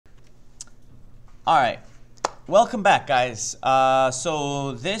All right, welcome back, guys.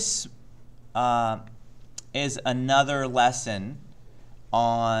 So this is another lesson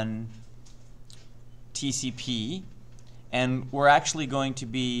on TCP, and we're actually going to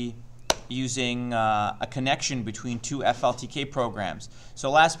be using a connection between two FLTK programs.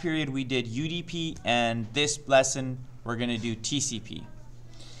 So last period we did UDP, and this lesson we're going to do TCP.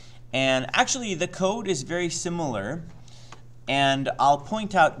 And actually the code is very similar, and I'll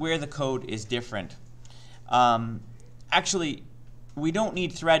point out where the code is different. Actually, we don't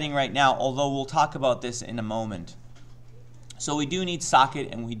need threading right now, although we'll talk about this in a moment. So we do need socket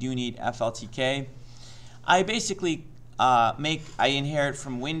and we do need FLTK. I basically I inherit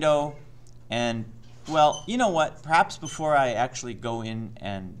from window, and well, you know what? Perhaps before I actually go in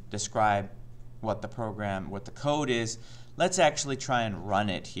and describe what the code is, let's actually try and run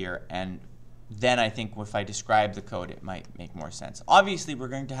it here, and then I think if I describe the code it might make more sense. Obviously we're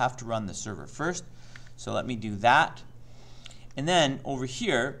going to have to run the server first, so let me do that. And then over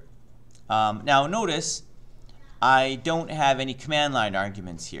here, now notice I don't have any command line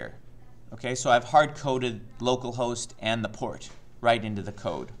arguments here. Okay, so I've hard-coded localhost and the port right into the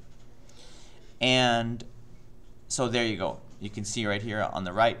code. And so there you go. You can see right here on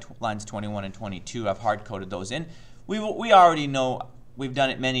the right, lines 21 and 22, I've hard-coded those in. We already know, we've done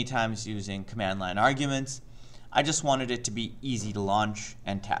it many times using command line arguments. I just wanted it to be easy to launch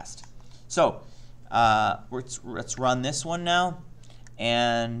and test. So let's run this one now,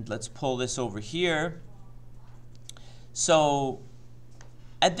 and let's pull this over here. So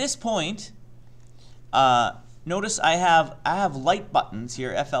at this point, notice I have light buttons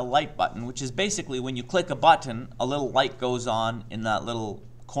here, FL light button, which is basically when you click a button, a little light goes on in that little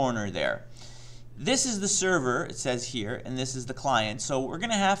corner there. This is the server, it says here, and this is the client. So we're going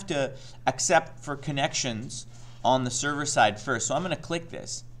to have to accept for connections on the server side first. So I'm going to click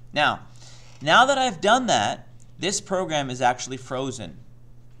this. Now that I've done that, this program is actually frozen.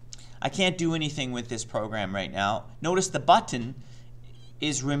 I can't do anything with this program right now. Notice the button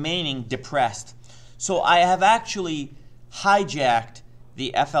is remaining depressed. So I have actually hijacked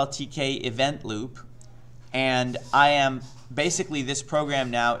the FLTK event loop, and I am basically, this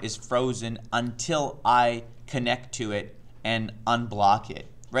program now is frozen until I connect to it and unblock it.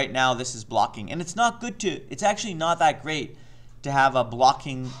 Right now this is blocking, and it's not good to, it's actually not that great to have a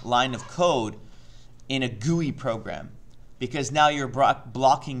blocking line of code in a GUI program, because now you're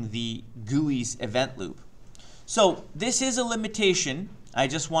blocking the GUI's event loop. So this is a limitation. I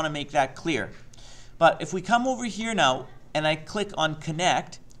just want to make that clear. But if we come over here now and I click on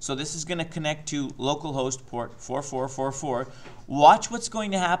connect, so this is going to connect to localhost port 4444. Watch what's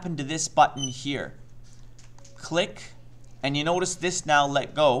going to happen to this button here. Click, and you notice this now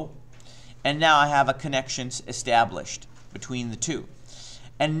let go, and now I have a connection established between the two.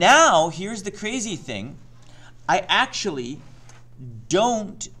 And now here's the crazy thing. I actually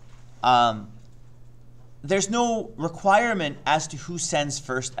don't, there's no requirement as to who sends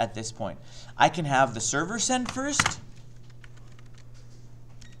first at this point. I can have the server send first,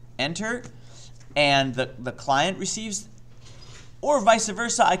 enter, and the client receives, or vice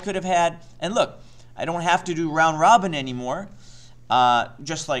versa. I could have had, and look, I don't have to do round robin anymore,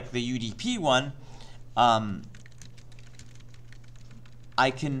 just like the UDP one. I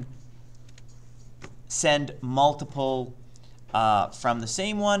can send multiple from the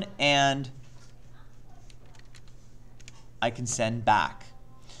same one, and I can send back.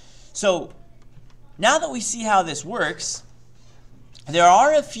 So now that we see how this works, there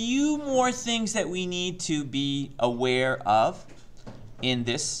are a few more things that we need to be aware of in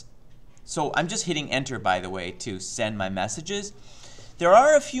this. So I'm just hitting enter, by the way, to send my messages. There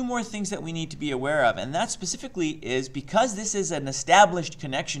are a few more things that we need to be aware of, and that specifically is because this is an established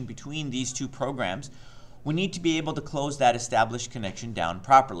connection between these two programs, we need to be able to close that established connection down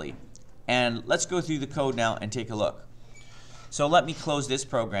properly. And let's go through the code now and take a look. So let me close this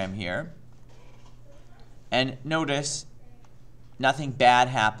program here, and notice nothing bad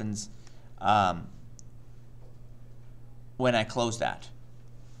happens when I close that.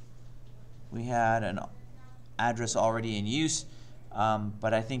 We had an address already in use,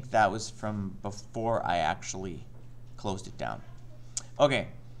 but I think that was from before I actually closed it down. Okay,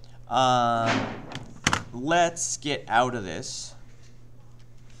 let's get out of this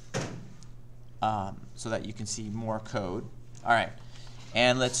so that you can see more code. All right,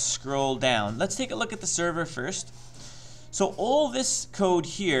 and let's scroll down. Let's take a look at the server first. So all this code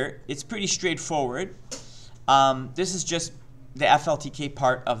here, it's pretty straightforward. This is just the FLTK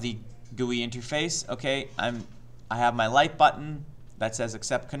part of the GUI interface. Okay, I have my light button that says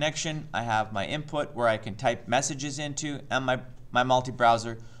accept connection. I have my input where I can type messages into, and my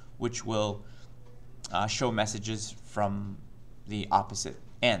multi-browser, which will show messages from the opposite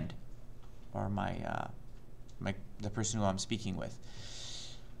end, or the person who I'm speaking with.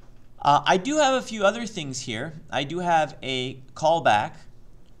 I do have a few other things here. I do have a callback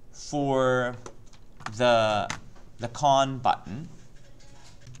for the con button.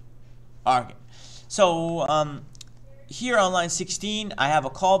 Okay, so here on line 16, I have a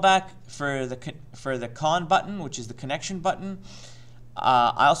callback for the con button, which is the connection button.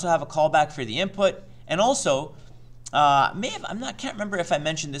 I also have a callback for the input, and also can't remember if I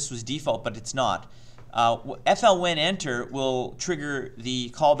mentioned this was default, but it's not. FL when enter will trigger the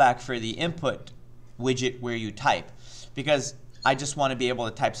callback for the input widget where you type, because I just want to be able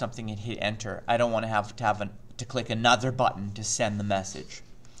to type something and hit enter. I don't want to have to click another button to send the message.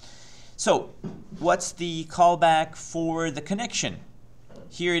 So what's the callback for the connection?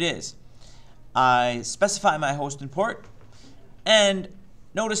 Here it is. I specify my host and port, and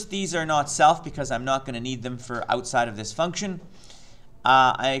notice these are not self because I'm not going to need them for outside of this function.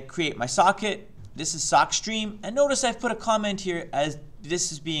 I create my socket. This is sock stream, and notice I've put a comment here as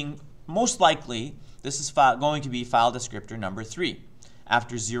this is being most likely this is going to be file descriptor number 3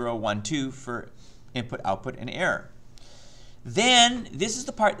 after 0, 1, 2 for input, output, and error. Then this is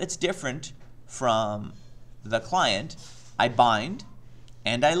the part that's different from the client. I bind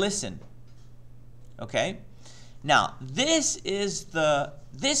and I listen. Okay? Now this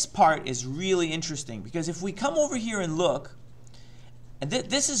part is really interesting, because if we come over here and look, and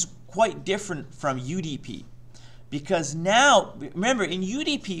this is quite different from UDP, because now remember in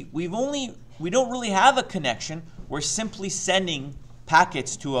UDP we don't really have a connection. We're simply sending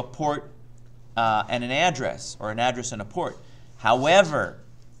packets to a port and an address, or an address and a port. However,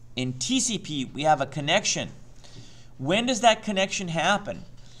 in TCP we have a connection. When does that connection happen?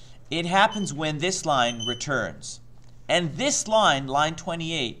 It happens when this line returns. And this line, line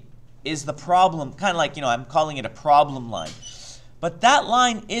 28, is the problem, kind of like, I'm calling it a problem line. But that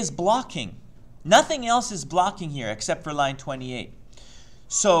line is blocking. Nothing else is blocking here except for line 28.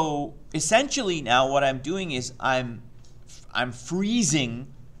 So essentially now what I'm doing is I'm freezing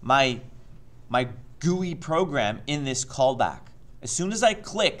my GUI program in this callback. As soon as I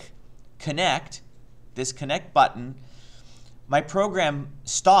click connect, this connect button, my program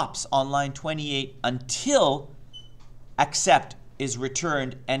stops on line 28 until accept is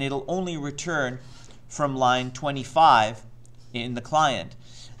returned, and it'll only return from line 25 in the client.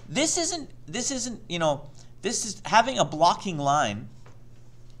 This is having a blocking line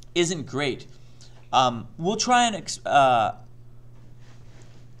isn't great. We'll try and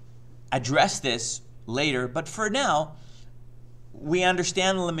address this later, but for now we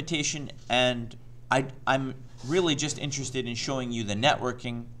understand the limitation, and I'm really just interested in showing you the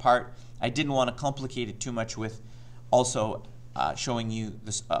networking part. I didn't want to complicate it too much with also showing you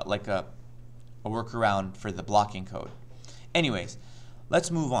this like a workaround for the blocking code. Anyways,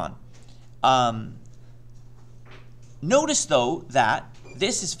 let's move on. Notice though that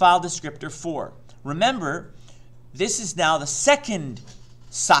this is file descriptor 4. Remember, this is now the second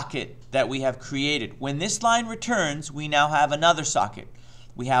socket that we have created. When this line returns, we now have another socket.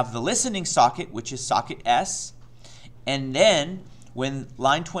 We have the listening socket, which is socket S, and then when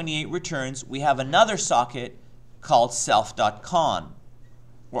line 28 returns, we have another socket called self.con,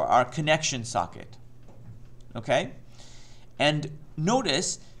 or our connection socket. Okay? And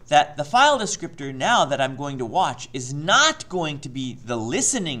notice that the file descriptor now that I'm going to watch is not going to be the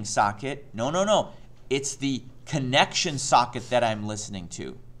listening socket. No, no, no. It's the connection socket that I'm listening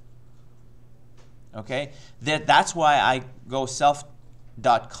to. Okay? That's why I go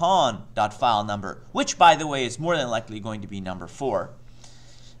self.con.file number, which by the way is more than likely going to be number 4.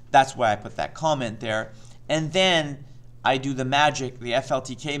 That's why I put that comment there. And then I do the magic, the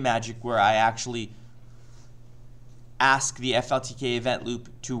FLTK magic, where I actually ask the FLTK event loop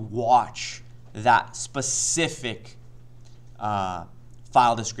to watch that specific file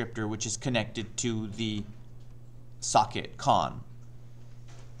descriptor, which is connected to the socket con.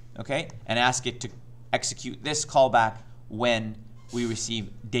 Okay? And ask it to execute this callback when we receive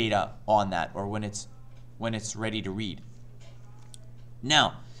data on that, or when it's ready to read.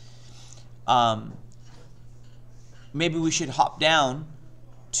 Now, maybe we should hop down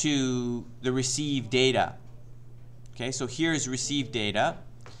to the receive data. Okay, so here is receive data,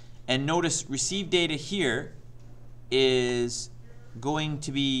 and notice receive data here is going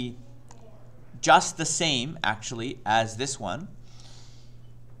to be just the same actually as this one.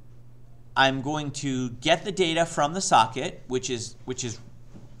 I'm going to get the data from the socket, which is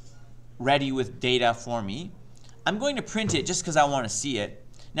ready with data for me. I'm going to print it just because I want to see it.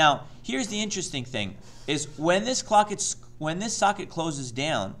 Now, here's the interesting thing: is when this socket closes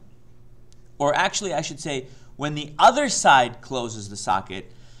down, or actually I should say, when the other side closes the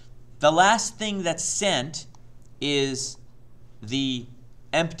socket, the last thing that's sent is the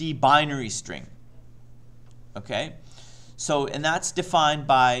empty binary string. Okay? So, and that's defined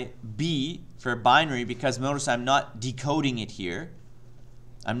by B for binary, because notice I'm not decoding it here.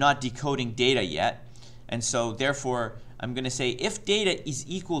 I'm not decoding data yet. And so therefore I'm going to say if data is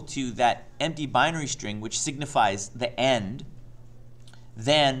equal to that empty binary string, which signifies the end,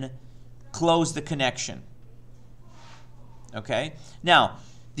 then close the connection. Okay? Now,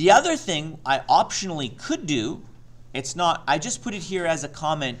 the other thing I optionally could do, it's not, I just put it here as a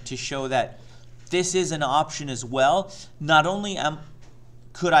comment to show that this is an option as well. Not only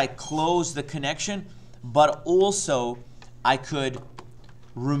could I close the connection, but also I could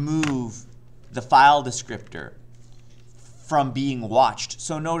remove the file descriptor from being watched.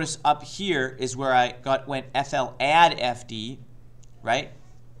 So notice up here is where I went FL add FD, right?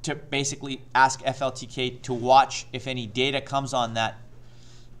 To basically ask pyFltk to watch if any data comes on that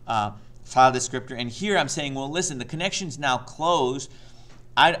file descriptor. And here I'm saying, well, listen, the connection's now closed.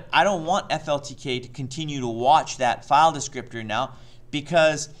 I don't want pyFltk to continue to watch that file descriptor now,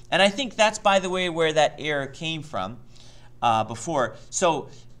 because, and I think that's, by the way, where that error came from before. So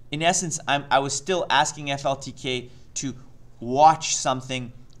in essence, I was still asking pyFltk to watch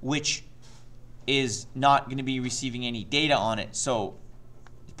something which is not going to be receiving any data on it. So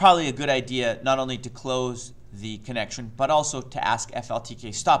it's probably a good idea not only to close the connection, but also to ask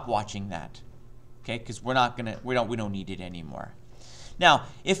pyFltk, stop watching that. Okay, because we don't need it anymore. Now,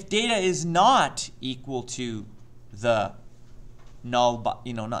 if data is not equal to the null,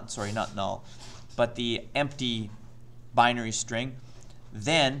 not null, but the empty binary string,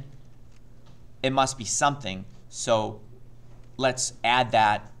 then it must be something. So let's add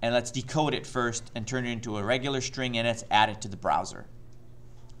that, and let's decode it first and turn it into a regular string, and let's add it to the browser.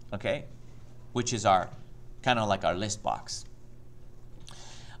 Okay, which is our kind of like our list box.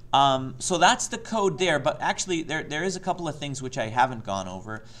 So that's the code there, but actually there is a couple of things which I haven't gone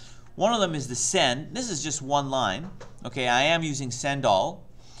over. One of them is the send. This is just one line. Okay, I am using send all,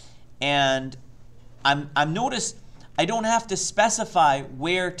 and I'm noticed I don't have to specify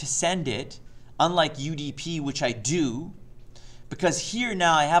where to send it, unlike UDP, which I do, because here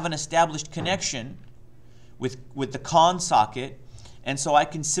now I have an established connection with the conn socket, and so I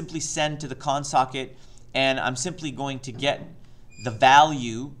can simply send to the conn socket, and I'm simply going to get the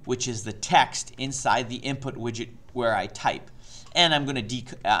value, which is the text inside the input widget where I type, and I'm going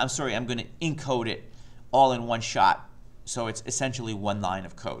to encode it all in one shot. So it's essentially one line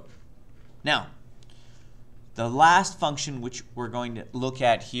of code. Now, the last function which we're going to look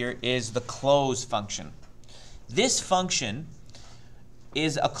at here is the close function. This function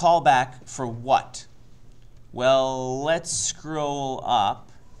is a callback for what? Well, let's scroll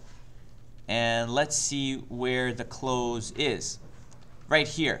up and let's see where the close is. Right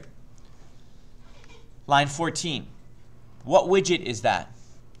here. Line 14. What widget is that?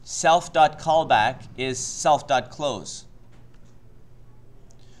 Self.callback is self.close.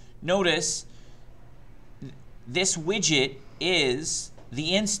 Notice this widget is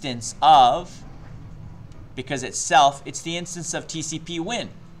the instance of, because it's self, it's the instance of TCP win.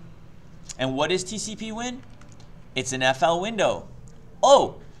 And what is TCP win? It's an FL window.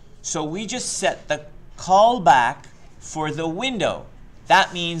 Oh, so we just set the callback for the window.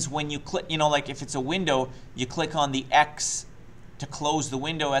 That means when you click, like if it's a window, you click on the X to close the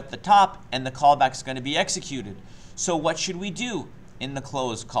window at the top, and the callback is going to be executed. So what should we do in the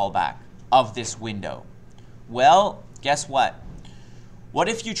close callback of this window? Well, guess what? What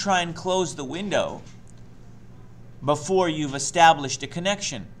if you try and close the window before you've established a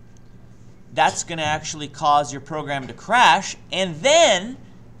connection? That's going to actually cause your program to crash, and then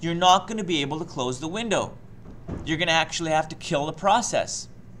you're not going to be able to close the window. You're going to actually have to kill the process.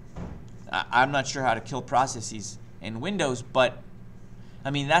 I'm not sure how to kill processes in Windows, but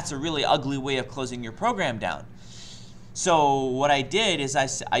I mean, that's a really ugly way of closing your program down. So what I did is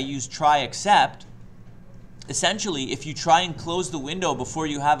I used try except. Essentially, if you try and close the window before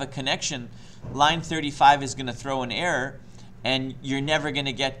you have a connection, line 35 is going to throw an error, and you're never going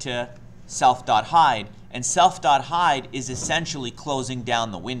to get to self.hide. And self.hide is essentially closing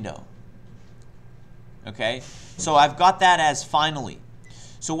down the window. Okay, so I've got that as finally.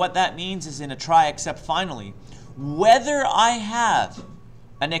 So what that means is in a try except finally, whether I have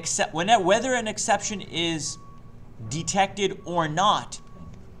an whether an exception is detected or not,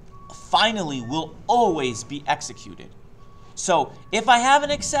 finally will always be executed. So if I have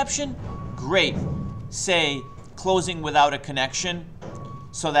an exception, great. Say closing without a connection,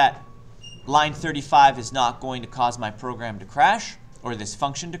 so that line 35 is not going to cause my program to crash or this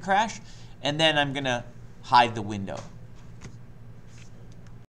function to crash. and then I'm going to hide the window.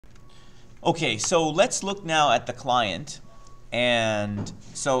 Okay, so let's look now at the client. And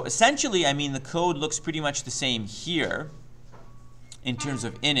so essentially, I mean, the code looks pretty much the same here in terms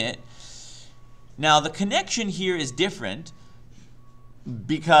of init. Now, the connection here is different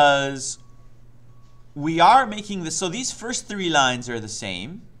because we are making this, so these first 3 lines are the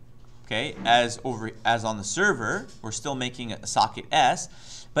same, okay, as on the server. We're still making a socket S,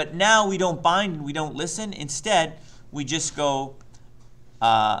 but now we don't bind and we don't listen. Instead, we just go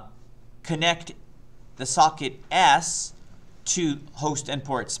connect the socket S to host and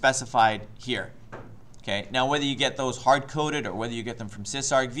port specified here. Okay. Now, whether you get those hard-coded or whether you get them from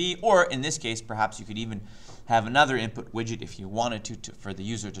sysargv, or in this case, perhaps you could even have another input widget if you wanted to for the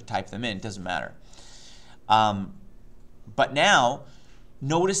user to type them in. It doesn't matter. But now,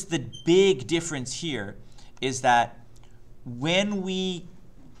 notice the big difference here is that when we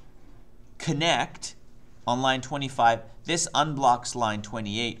connect on line 25, this unblocks line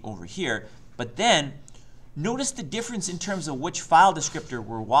 28 over here. But then, notice the difference in terms of which file descriptor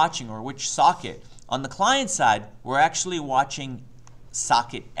we're watching or which socket. On the client side, we're actually watching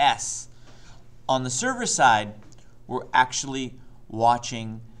socket S. On the server side, we're actually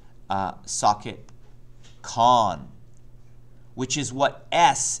watching socket con, which is what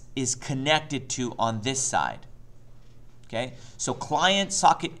S is connected to on this side. Okay? So client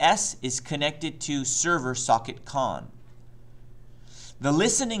socket S is connected to server socket con. The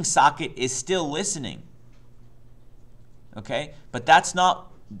listening socket is still listening. Okay? But that's not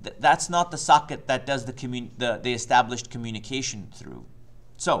the socket that does the established communication through.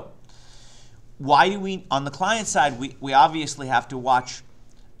 So why do we, on the client side, we obviously have to watch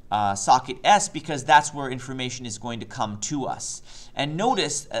socket S because that's where information is going to come to us. And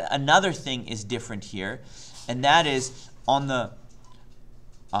notice another thing is different here, and that is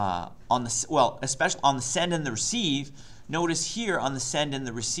especially on the send and the receive. Notice here on the send and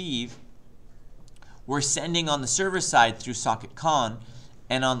the receive, we're sending on the server side through socket con,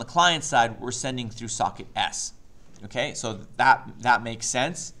 and on the client side, we're sending through socket S. Okay, so that makes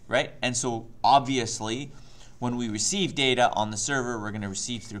sense, right? And so obviously, when we receive data on the server, we're going to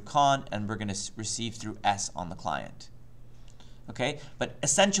receive through con, and we're going to receive through S on the client. Okay, but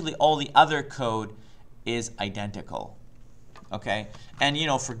essentially all the other code is identical. Okay, and you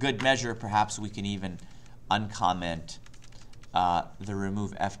know, for good measure, perhaps we can even uncomment the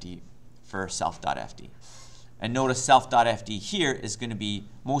remove FD for self.fd. And notice self.fd here is going to be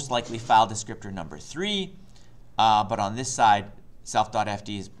most likely file descriptor number 3, but on this side,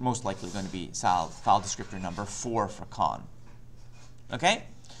 self.fd is most likely going to be file descriptor number 4 for con. Okay?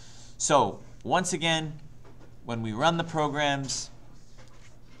 So once again, when we run the programs,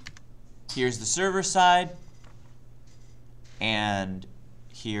 here's the server side, and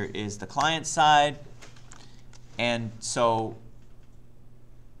here is the client side. And so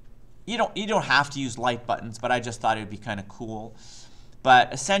you don't have to use light buttons, but I just thought it would be kind of cool.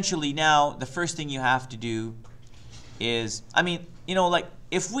 But essentially now the first thing you have to do is, I mean, you know, like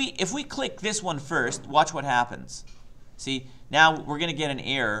if we click this one first, watch what happens. See, now we're going to get an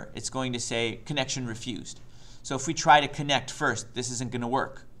error. It's going to say connection refused. So if we try to connect first, this isn't going to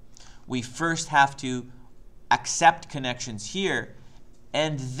work. We first have to accept connections here,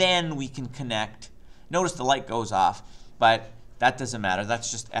 and then we can connect. Notice the light goes off, but that doesn't matter. That's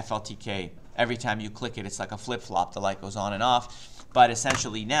just FLTK. Every time you click it, it's like a flip-flop. The light goes on and off. But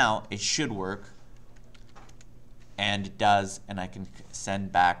essentially now it should work, and it does, and I can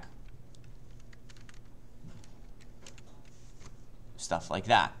send back stuff like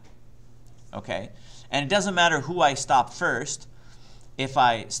that. Okay? And it doesn't matter who I stop first. If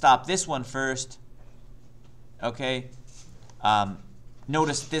I stop this one first, okay,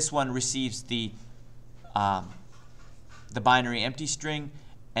 notice this one receives the binary empty string,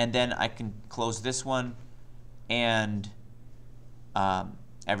 and then I can close this one, and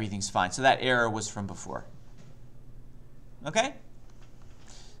everything's fine. So that error was from before. Okay?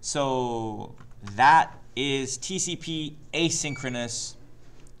 So that is TCP asynchronous,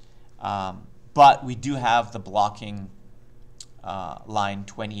 but we do have the blocking line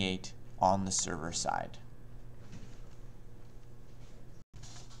 28 on the server side.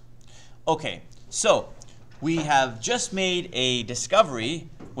 Okay, so we have just made a discovery,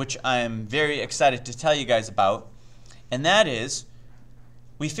 which I'm very excited to tell you guys about, and that is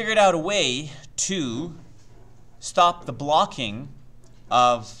we figured out a way to stop the blocking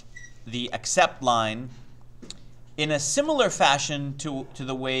of the accept line in a similar fashion to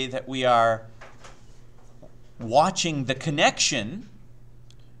the way that we are watching the connection.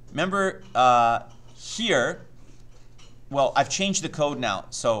 Remember here, well, I've changed the code now,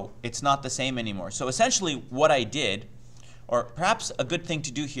 so it's not the same anymore. So essentially what I did, or perhaps a good thing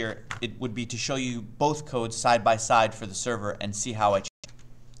to do here, it would be to show you both codes side by side for the server and see how I changed.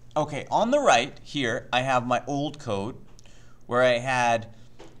 Okay, on the right here, I have my old code where I had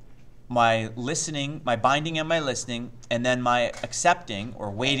my listening, my binding and my listening, and then my accepting or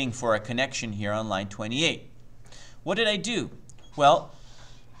waiting for a connection here on line 28. What did I do? Well,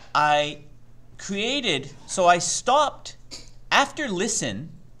 I created, so I stopped after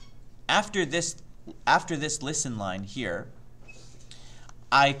listen, after this listen line here,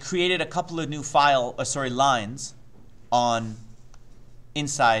 I created a couple of new lines on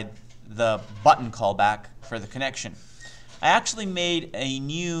inside the button callback for the connection. I actually made a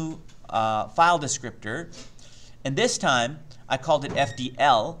new file descriptor, and this time I called it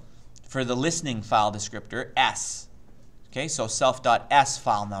FDL for the listening file descriptor S. Okay, so self.s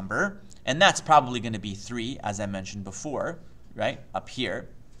file number, and that's probably going to be 3, as I mentioned before, right, up here.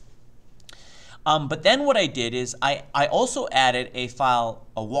 But then what I did is I also added a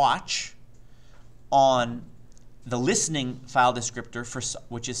watch on the listening file descriptor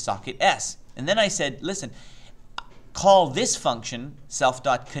which is socket S. And then I said, listen, call this function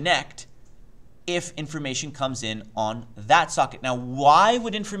self.connect if information comes in on that socket. Now, why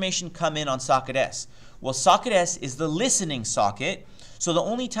would information come in on socket S? Well, socket S is the listening socket, so the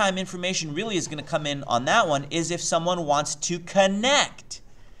only time information really is going to come in on that one is if someone wants to connect.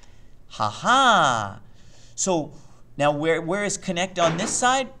 Haha. So now where is connect on this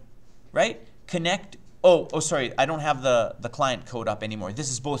side? Right? Connect. Oh, sorry, I don't have the client code up anymore. This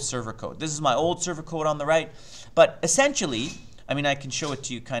is both server code. This is my old server code on the right. But essentially, I mean, I can show it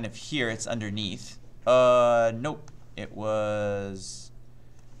to you kind of here. It's underneath. Nope. It was...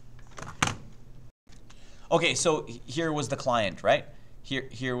 Okay, so here was the client, right?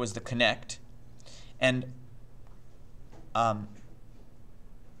 Here was the connect. And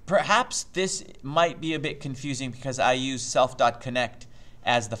perhaps this might be a bit confusing because I use self.connect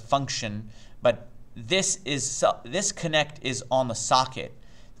as the function, but this connect is on the socket.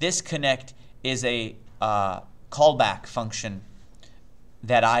 This connect is a callback function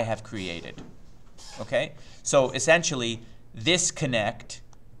that I have created. Okay? So essentially, this connect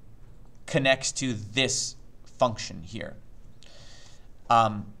connects to this function here.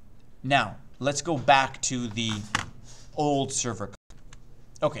 Now, let's go back to the old server code.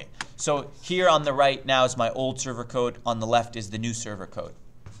 Okay, so here on the right now is my old server code. On the left is the new server code.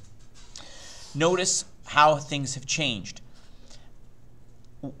 Notice how things have changed.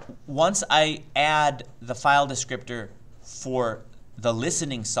 Once I add the file descriptor for the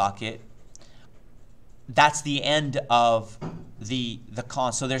listening socket, that's the end of the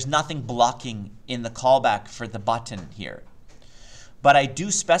call. So there's nothing blocking in the callback for the button here. But I do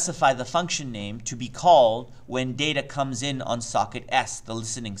specify the function name to be called when data comes in on socket S, the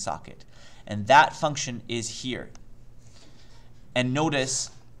listening socket. And that function is here. And notice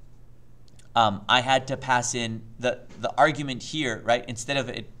I had to pass in the argument here, right? Instead of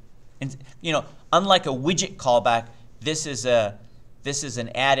it, unlike a widget callback, this is an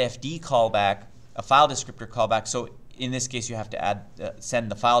addFD callback, a file descriptor callback. So in this case, you have to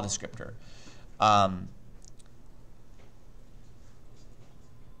send the file descriptor.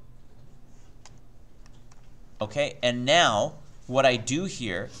 Okay, and now what I do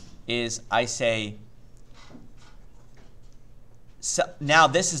here is I say, so now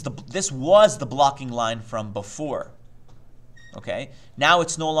this was the blocking line from before. Okay, now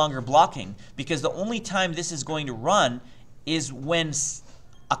it's no longer blocking because the only time this is going to run is when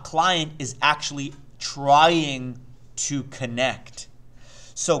a client is actually trying to connect.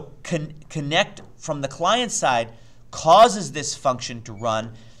 So connect from the client side causes this function to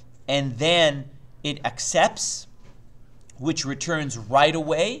run, and then it accepts, which returns right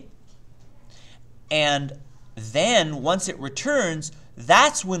away. And then once it returns,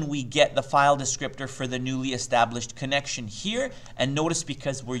 that's when we get the file descriptor for the newly established connection here. And notice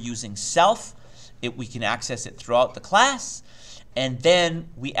because we're using self, we can access it throughout the class. And then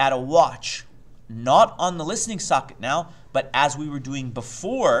we add a watch, not on the listening socket now, but as we were doing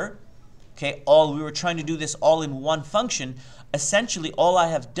before. Okay, we were trying to do this all in one function. Essentially, all I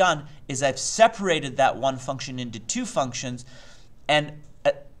have done is I've separated that one function into two functions and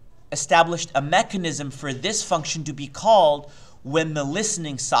established a mechanism for this function to be called when the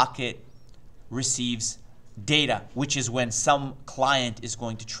listening socket receives data, which is when some client is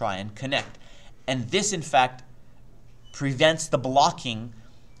going to try and connect. And this, in fact, prevents the blocking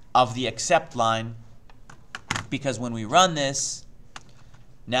of the accept line, because when we run this,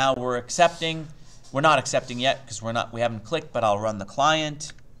 now we're accepting. We're not accepting yet because we haven't clicked, but I'll run the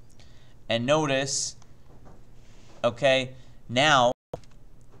client. And notice Okay, now,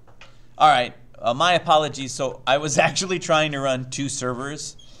 all right, my apologies. So I was actually trying to run 2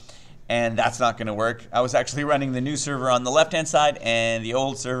 servers, and that's not going to work. I was actually running the new server on the left-hand side and the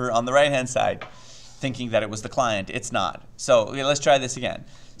old server on the right-hand side, thinking that it was the client. It's not. So okay, let's try this again.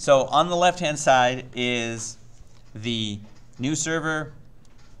 So on the left-hand side is the new server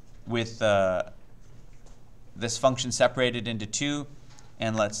with this function separated into 2,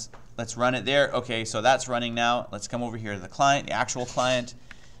 and let's run it there. Okay, so that's running now. Let's come over here to the client, the actual client,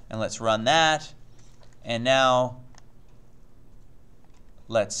 and let's run that. And now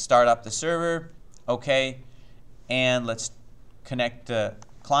let's start up the server. Okay, and let's connect the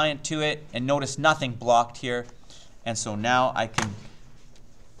client to it, and notice nothing blocked here. And so now I can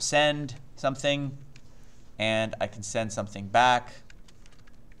send something, and I can send something back,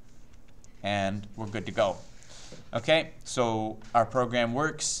 and we're good to go. Okay, so our program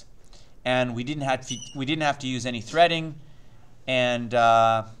works, and we didn't have to use any threading, and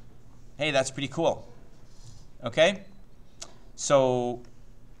hey, that's pretty cool. Okay, so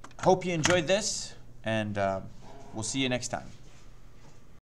hope you enjoyed this, and we'll see you next time.